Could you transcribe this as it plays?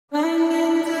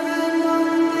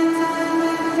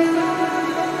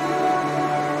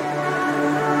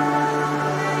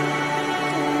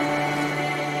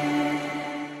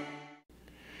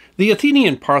The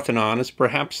Athenian Parthenon is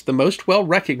perhaps the most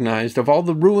well-recognized of all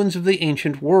the ruins of the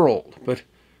ancient world, but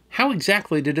how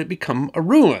exactly did it become a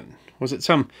ruin? Was it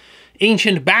some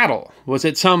ancient battle? Was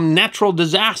it some natural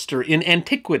disaster in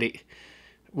antiquity?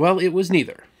 Well, it was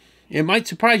neither. It might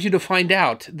surprise you to find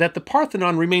out that the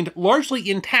Parthenon remained largely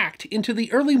intact into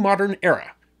the early modern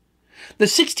era. The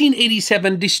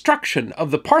 1687 destruction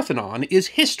of the Parthenon is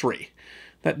history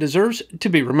that deserves to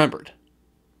be remembered.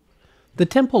 The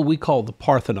temple we call the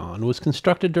Parthenon was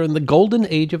constructed during the Golden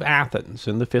Age of Athens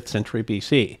in the 5th century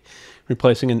BC,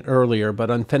 replacing an earlier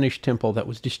but unfinished temple that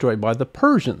was destroyed by the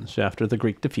Persians after the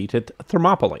Greek defeat at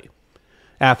Thermopylae.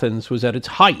 Athens was at its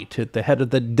height at the head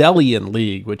of the Delian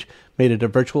League, which made it a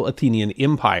virtual Athenian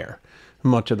empire.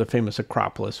 Much of the famous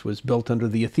Acropolis was built under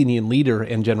the Athenian leader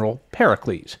and general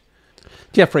Pericles.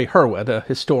 Geoffrey Hurwitz, a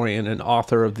historian and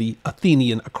author of the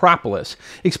Athenian Acropolis,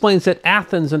 explains that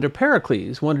Athens under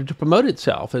Pericles wanted to promote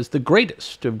itself as the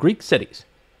greatest of Greek cities.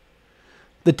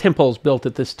 The temples built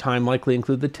at this time likely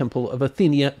include the Temple of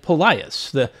Athenia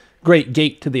Polias, the Great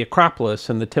Gate to the Acropolis,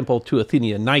 and the Temple to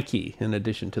Athenia Nike, in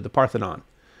addition to the Parthenon.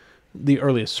 The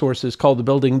earliest sources called the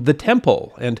building the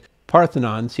Temple, and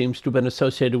Parthenon seems to have been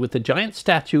associated with the giant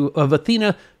statue of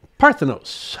Athena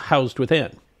Parthenos housed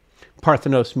within.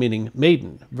 Parthenos meaning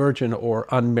maiden, virgin, or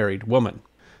unmarried woman.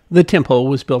 The temple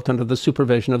was built under the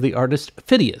supervision of the artist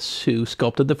Phidias, who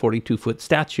sculpted the 42-foot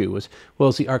statue, as well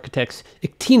as the architects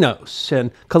Iktinos and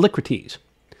Callicrates.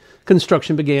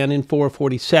 Construction began in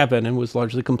 447 and was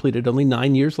largely completed only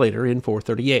 9 years later in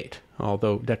 438,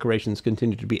 although decorations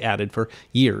continued to be added for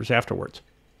years afterwards.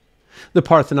 The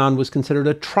Parthenon was considered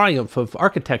a triumph of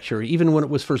architecture even when it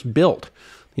was first built.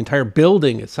 The entire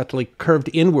building is subtly curved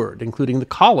inward, including the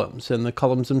columns, and the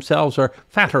columns themselves are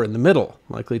fatter in the middle,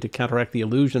 likely to counteract the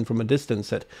illusion from a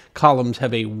distance that columns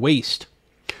have a waist.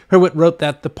 Hurwitz wrote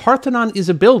that the Parthenon is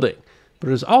a building, but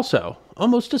it is also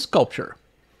almost a sculpture.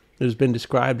 It has been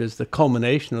described as the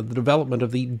culmination of the development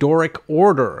of the Doric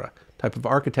order, a type of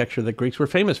architecture that Greeks were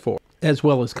famous for, as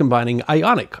well as combining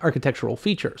Ionic architectural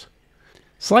features.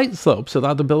 Slight slopes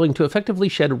allowed the building to effectively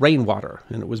shed rainwater,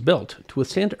 and it was built to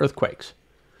withstand earthquakes.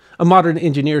 A modern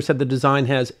engineer said the design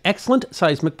has excellent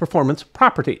seismic performance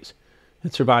properties.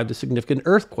 It survived a significant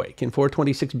earthquake in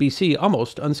 426 BC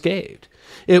almost unscathed.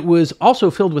 It was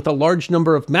also filled with a large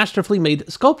number of masterfully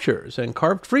made sculptures and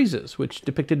carved friezes, which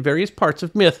depicted various parts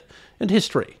of myth and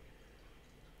history.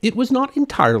 It was not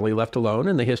entirely left alone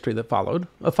in the history that followed.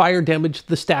 A fire damaged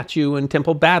the statue and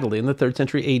temple badly in the 3rd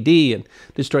century AD and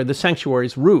destroyed the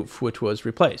sanctuary's roof, which was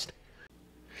replaced.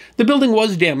 The building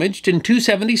was damaged in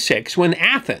 276 when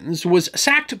Athens was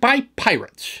sacked by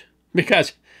pirates.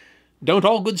 Because don't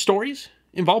all good stories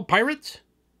involve pirates?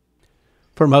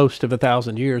 For most of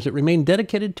 1,000 years, it remained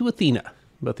dedicated to Athena,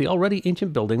 but the already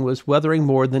ancient building was weathering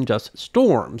more than just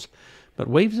storms, but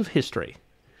waves of history.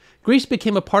 Greece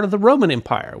became a part of the Roman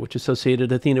Empire, which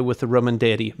associated Athena with the Roman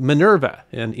deity Minerva,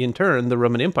 and in turn, the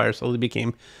Roman Empire slowly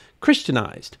became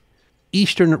Christianized.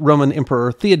 Eastern Roman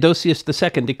Emperor Theodosius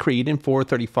II decreed in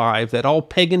 435 that all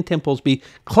pagan temples be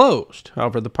closed.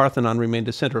 However, the Parthenon remained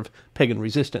a center of pagan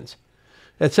resistance.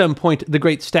 At some point, the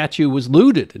great statue was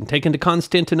looted and taken to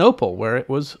Constantinople, where it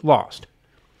was lost.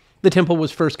 The temple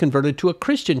was first converted to a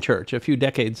Christian church a few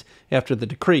decades after the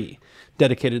decree,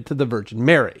 dedicated to the Virgin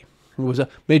Mary. It was a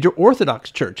major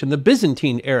Orthodox church in the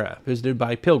Byzantine era, visited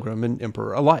by pilgrim and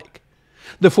emperor alike.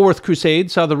 The Fourth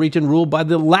Crusade saw the region ruled by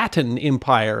the Latin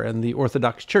Empire, and the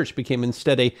Orthodox Church became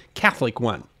instead a Catholic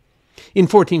one. In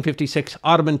 1456,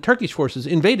 Ottoman Turkish forces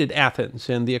invaded Athens,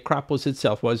 and the Acropolis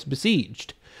itself was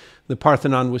besieged. The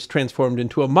Parthenon was transformed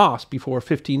into a mosque before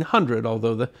 1500,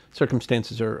 although the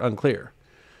circumstances are unclear.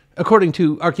 According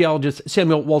to archaeologist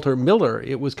Samuel Walter Miller,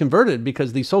 it was converted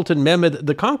because the Sultan Mehmed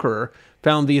the Conqueror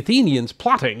found the Athenians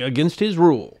plotting against his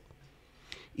rule.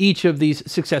 Each of these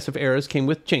successive eras came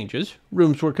with changes.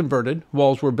 Rooms were converted,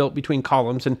 walls were built between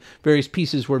columns, and various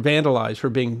pieces were vandalized for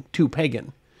being too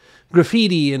pagan.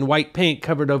 Graffiti and white paint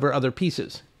covered over other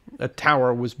pieces. A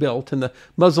tower was built, and the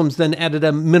Muslims then added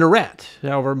a minaret.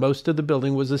 However, most of the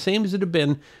building was the same as it had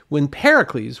been when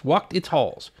Pericles walked its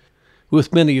halls,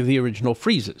 with many of the original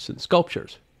friezes and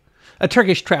sculptures. A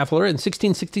Turkish traveler in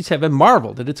 1667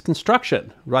 marveled at its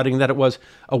construction, writing that it was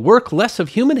a work less of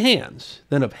human hands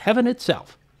than of heaven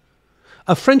itself.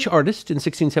 A French artist in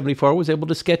 1674 was able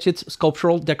to sketch its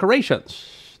sculptural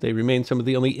decorations. They remain some of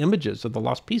the only images of the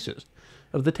lost pieces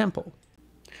of the temple.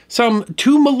 Some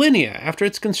 2 millennia after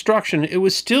its construction, it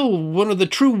was still one of the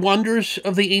true wonders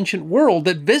of the ancient world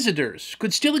that visitors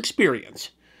could still experience.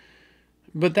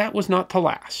 But that was not to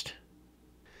last.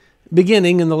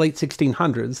 Beginning in the late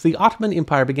 1600s, the Ottoman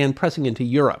Empire began pressing into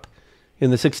Europe. In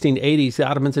the 1680s, the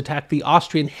Ottomans attacked the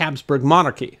Austrian Habsburg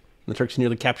monarchy. The Turks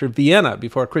nearly captured Vienna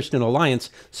before a Christian alliance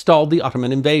stalled the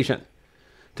Ottoman invasion.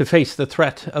 To face the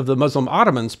threat of the Muslim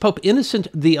Ottomans, Pope Innocent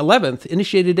XI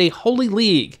initiated a Holy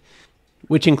League,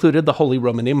 which included the Holy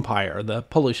Roman Empire, the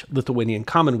Polish-Lithuanian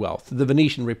Commonwealth, the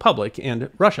Venetian Republic,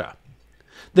 and Russia.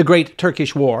 The Great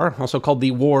Turkish War, also called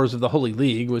the Wars of the Holy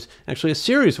League, was actually a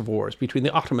series of wars between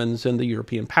the Ottomans and the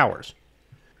European powers.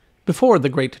 Before the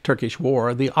Great Turkish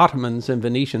War, the Ottomans and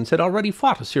Venetians had already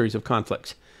fought a series of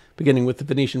conflicts, beginning with the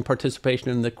Venetian participation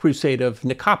in the Crusade of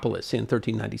Nicopolis in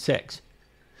 1396.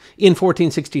 In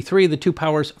 1463, the two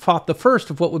powers fought the first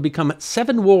of what would become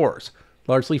 7 wars,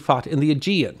 largely fought in the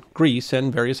Aegean, Greece,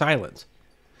 and various islands.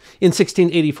 In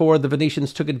 1684, the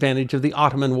Venetians took advantage of the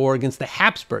Ottoman War against the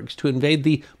Habsburgs to invade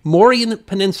the Mauryan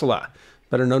Peninsula,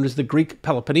 better known as the Greek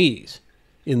Peloponnese,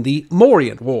 in the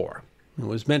Mauryan War. It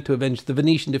was meant to avenge the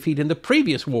Venetian defeat in the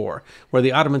previous war, where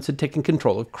the Ottomans had taken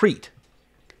control of Crete.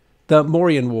 The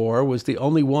Mauryan War was the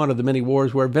only one of the many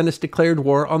wars where Venice declared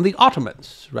war on the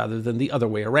Ottomans, rather than the other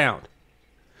way around.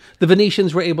 The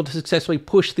Venetians were able to successfully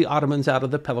push the Ottomans out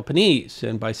of the Peloponnese,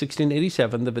 and by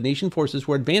 1687 the Venetian forces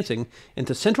were advancing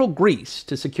into central Greece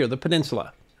to secure the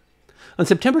peninsula. On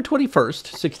September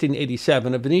 21st,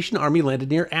 1687, a Venetian army landed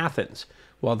near Athens,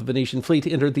 while the Venetian fleet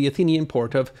entered the Athenian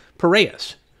port of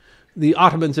Piraeus. The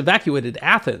Ottomans evacuated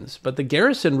Athens, but the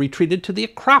garrison retreated to the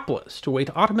Acropolis to await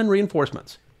Ottoman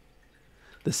reinforcements.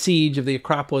 The siege of the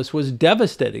Acropolis was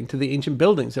devastating to the ancient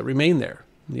buildings that remained there.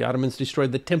 The Ottomans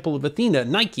destroyed the Temple of Athena,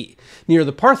 Nike, near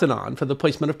the Parthenon for the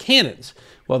placement of cannons,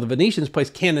 while the Venetians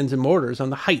placed cannons and mortars on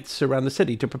the heights around the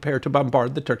city to prepare to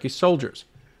bombard the Turkish soldiers.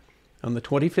 On the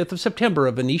 25th of September,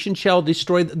 a Venetian shell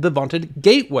destroyed the vaunted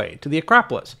gateway to the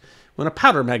Acropolis when a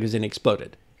powder magazine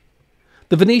exploded.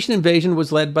 The Venetian invasion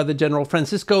was led by the General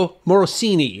Francisco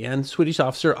Morosini and Swedish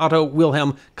officer Otto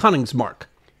Wilhelm Koningsmark.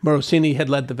 Morosini had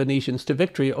led the Venetians to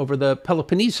victory over the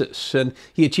Peloponnesus, and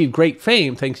he achieved great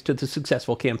fame thanks to the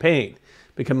successful campaign,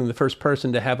 becoming the first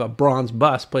person to have a bronze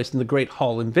bust placed in the Great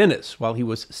Hall in Venice while he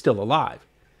was still alive.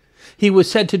 He was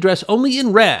said to dress only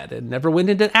in red and never went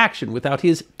into action without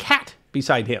his cat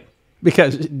beside him,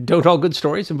 because don't all good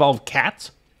stories involve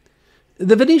cats?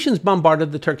 The Venetians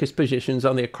bombarded the Turkish positions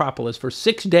on the Acropolis for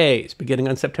 6 days, beginning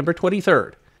on September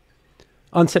 23rd.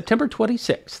 On September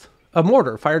 26th, a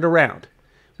mortar fired a round,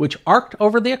 which arced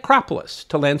over the Acropolis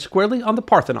to land squarely on the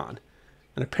Parthenon,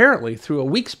 and apparently through a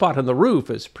weak spot in the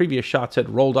roof as previous shots had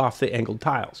rolled off the angled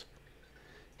tiles.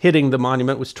 Hitting the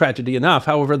monument was tragedy enough.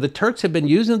 However, the Turks had been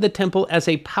using the temple as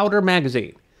a powder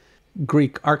magazine.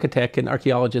 Greek architect and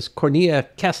archaeologist Cornea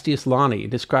Castiuslani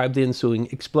described the ensuing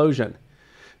explosion.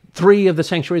 3 of the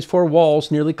sanctuary's 4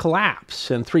 walls nearly collapsed,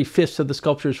 and 3/5 of the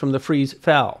sculptures from the frieze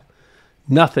fell.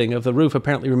 Nothing of the roof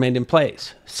apparently remained in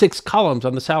place. 6 columns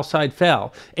on the south side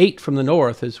fell, 8 from the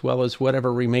north, as well as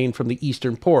whatever remained from the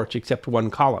eastern porch, except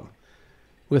 1 column.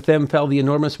 With them fell the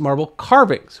enormous marble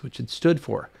carvings, which had stood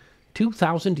for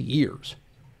 2,000 years.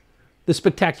 The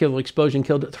spectacular explosion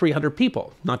killed 300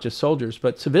 people, not just soldiers,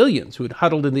 but civilians who had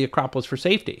huddled in the Acropolis for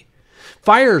safety.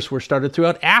 Fires were started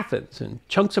throughout Athens, and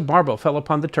chunks of marble fell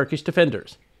upon the Turkish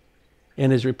defenders. In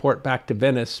his report back to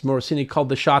Venice, Morosini called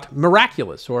the shot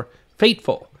miraculous or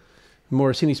fateful.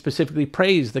 Morosini specifically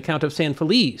praised the Count of San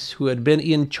Felice, who had been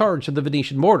in charge of the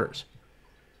Venetian mortars.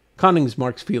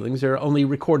 Koningsmark's feelings are only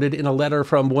recorded in a letter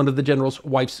from one of the general's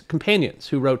wife's companions,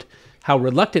 who wrote how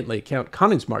reluctantly Count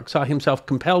Koningsmark saw himself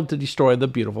compelled to destroy the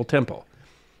beautiful temple.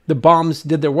 The bombs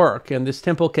did their work, and this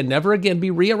temple can never again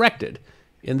be re-erected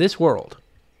in this world.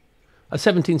 A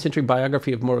 17th century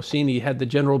biography of Morosini had the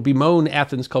general bemoan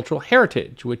Athens' cultural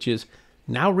heritage, which is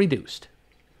now reduced.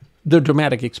 The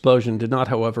dramatic explosion did not,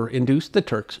 however, induce the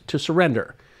Turks to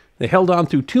surrender. They held on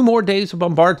through 2 more days of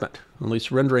bombardment, only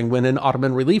surrendering when an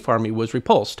Ottoman relief army was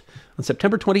repulsed on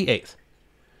September 28th.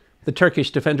 The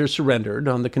Turkish defenders surrendered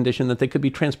on the condition that they could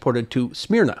be transported to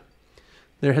Smyrna.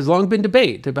 There has long been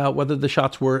debate about whether the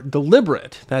shots were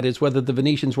deliberate, that is, whether the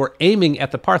Venetians were aiming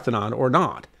at the Parthenon or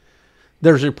not.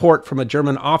 There's a report from a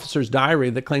German officer's diary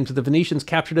that claims that the Venetians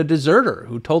captured a deserter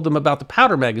who told them about the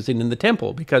powder magazine in the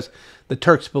temple because the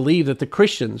Turks believed that the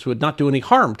Christians would not do any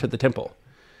harm to the temple.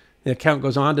 The account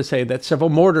goes on to say that several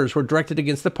mortars were directed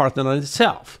against the Parthenon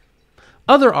itself.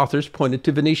 Other authors pointed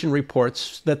to Venetian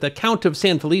reports that the Count of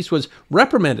San Felice was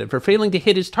reprimanded for failing to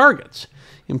hit his targets,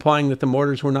 implying that the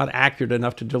mortars were not accurate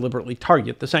enough to deliberately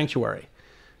target the sanctuary.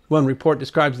 One report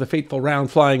describes the fateful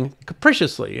round flying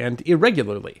capriciously and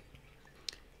irregularly.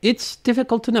 It's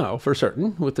difficult to know for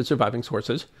certain with the surviving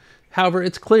sources. However,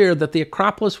 it's clear that the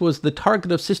Acropolis was the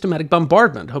target of systematic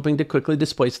bombardment, hoping to quickly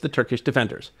displace the Turkish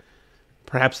defenders.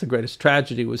 Perhaps the greatest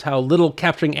tragedy was how little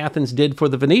capturing Athens did for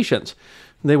the Venetians.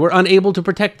 They were unable to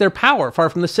protect their power far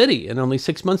from the city, and only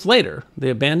 6 months later, they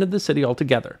abandoned the city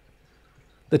altogether.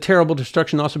 The terrible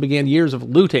destruction also began years of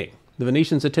looting. The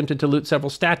Venetians attempted to loot several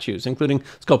statues, including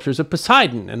sculptures of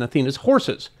Poseidon and Athena's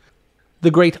horses.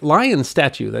 The great lion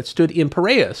statue that stood in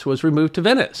Piraeus was removed to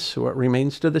Venice, where it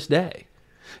remains to this day.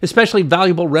 Especially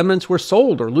valuable remnants were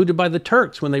sold or looted by the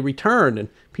Turks when they returned, and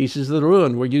pieces of the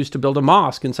ruin were used to build a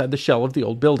mosque inside the shell of the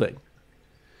old building.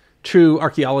 True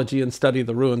archaeology and study of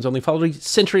the ruins only followed a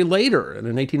century later, and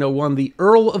in 1801 the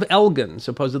Earl of Elgin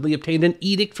supposedly obtained an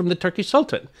edict from the Turkish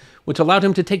Sultan, which allowed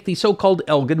him to take the so-called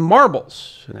Elgin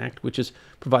marbles, an act which has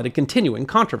provided continuing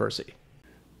controversy.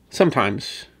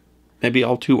 Sometimes, maybe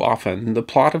all too often, the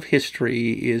plot of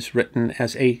history is written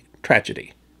as a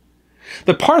tragedy.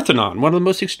 The Parthenon, one of the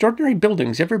most extraordinary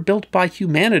buildings ever built by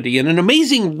humanity, and an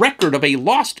amazing record of a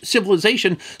lost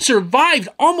civilization, survived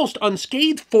almost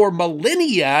unscathed for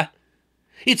millennia.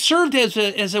 It served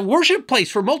as a worship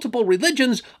place for multiple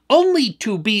religions, only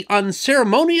to be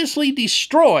unceremoniously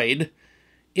destroyed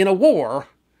in a war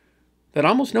that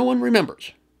almost no one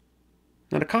remembers,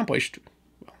 and accomplished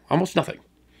almost nothing.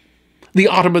 The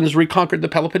Ottomans reconquered the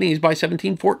Peloponnese by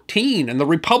 1714, and the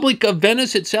Republic of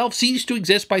Venice itself ceased to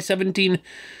exist by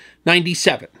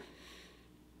 1797.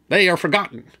 They are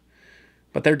forgotten,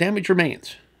 but their damage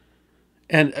remains.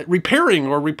 And repairing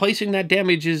or replacing that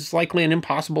damage is likely an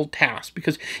impossible task,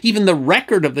 because even the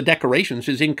record of the decorations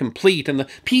is incomplete, and the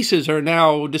pieces are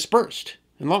now dispersed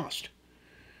and lost.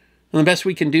 And the best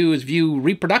we can do is view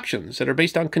reproductions that are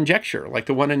based on conjecture, like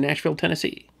the one in Nashville,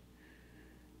 Tennessee.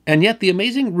 And yet the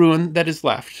amazing ruin that is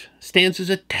left stands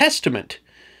as a testament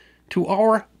to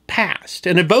our past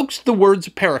and evokes the words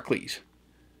of Pericles.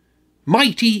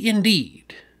 Mighty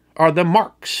indeed are the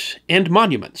marks and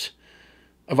monuments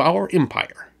of our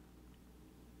empire.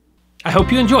 I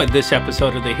hope you enjoyed this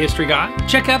episode of The History Guy.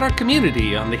 Check out our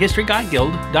community on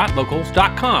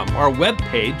thehistoryguyguild.locals.com, our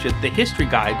webpage at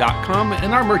thehistoryguy.com,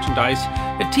 and our merchandise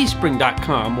at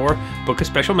teespring.com, or book a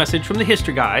special message from The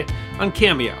History Guy on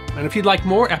Cameo. And if you'd like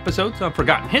more episodes on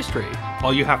forgotten history,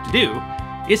 all you have to do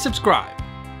is subscribe.